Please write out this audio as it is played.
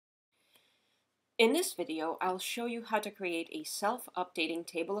In this video, I'll show you how to create a self-updating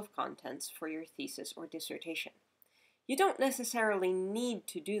table of contents for your thesis or dissertation. You don't necessarily need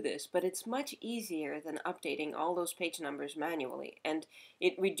to do this, but it's much easier than updating all those page numbers manually, and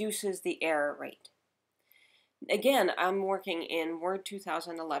it reduces the error rate. Again, I'm working in Word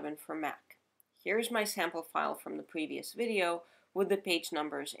 2011 for Mac. Here's my sample file from the previous video with the page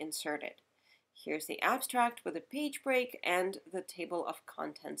numbers inserted. Here's the abstract with a page break and the table of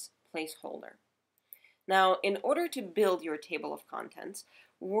contents placeholder. Now, in order to build your table of contents,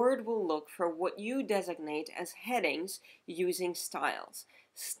 Word will look for what you designate as headings using styles.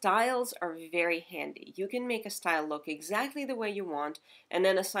 Styles are very handy. You can make a style look exactly the way you want and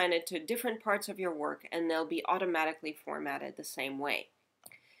then assign it to different parts of your work, and they'll be automatically formatted the same way.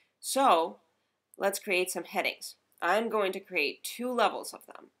 So, let's create some headings. I'm going to create two levels of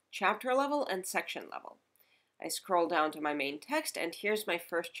them, chapter level and section level. I scroll down to my main text, and here's my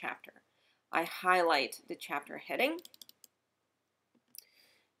first chapter. I highlight the chapter heading,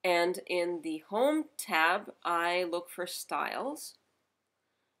 and in the Home tab, I look for Styles,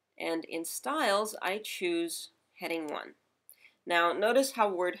 and in Styles, I choose Heading 1. Now, notice how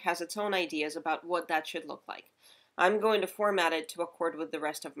Word has its own ideas about what that should look like. I'm going to format it to accord with the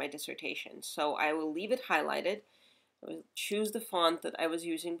rest of my dissertation, so I will leave it highlighted. I will choose the font that I was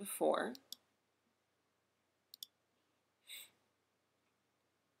using before.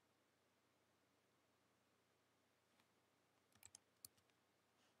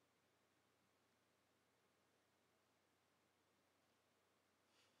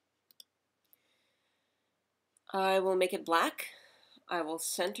 I will make it black, I will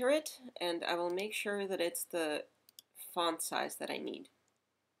center it, and I will make sure that it's the font size that I need.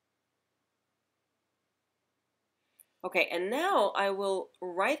 Okay, and now I will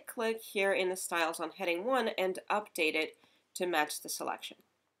right-click here in the Styles on Heading 1 and update it to match the selection.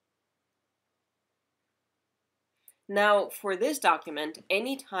 Now, for this document,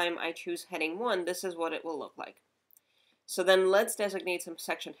 anytime I choose Heading 1, this is what it will look like. So then let's designate some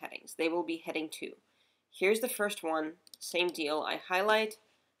section headings. They will be Heading 2. Here's the first one, same deal. I highlight,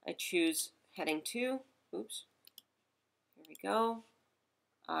 I choose Heading 2. Oops. Here we go.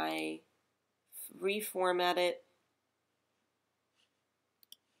 I reformat it.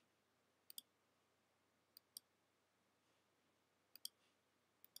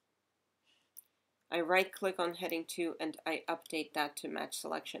 I right-click on Heading 2 and I update that to match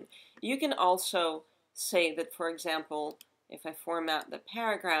selection. You can also say that, for example, if I format the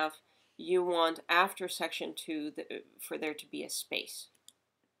paragraph, you want after section 2 for there to be a space.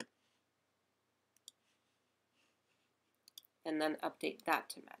 And then update that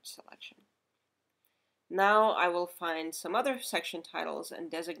to match selection. Now I will find some other section titles and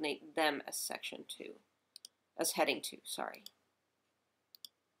designate them as section 2, as Heading 2, sorry.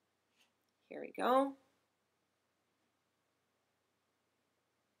 Here we go.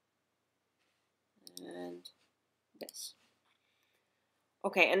 And this.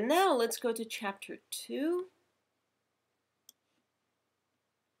 Okay, and now let's go to chapter 2.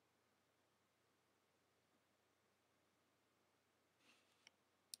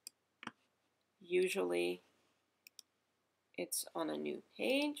 Usually it's on a new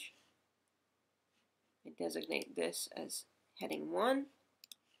page. I designate this as Heading 1,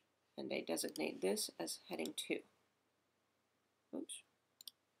 and I designate this as Heading 2. Oops.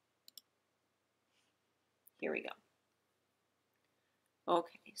 Here we go.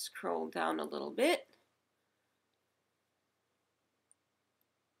 Okay, scroll down a little bit.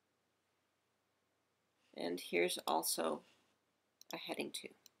 And here's also a Heading 2.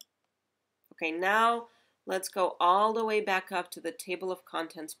 Okay, now let's go all the way back up to the table of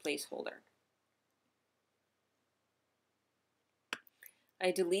contents placeholder.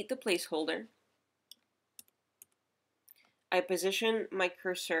 I delete the placeholder. I position my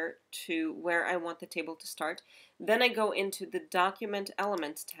cursor to where I want the table to start. Then I go into the Document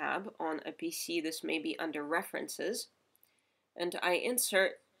Elements tab on a PC. This may be under References. And I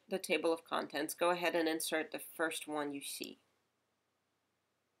insert the table of contents. Go ahead and insert the first one you see.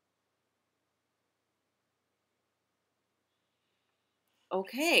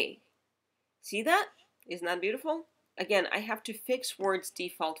 Okay, see that? Isn't that beautiful? Again, I have to fix Word's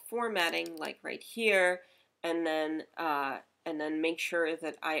default formatting, like right here, and then make sure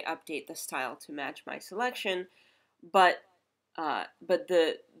that I update the style to match my selection. But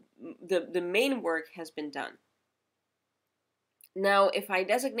the main work has been done. Now, if I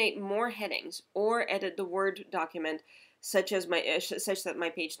designate more headings or edit the Word document such that my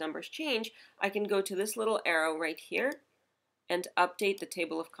page numbers change, I can go to this little arrow right here and update the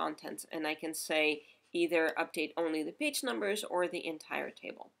table of contents, and I can say either update only the page numbers or the entire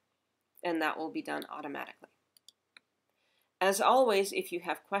table. and that will be done automatically. As always, if you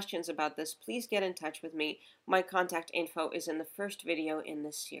have questions about this, please get in touch with me. My contact info is in the first video in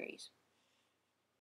this series.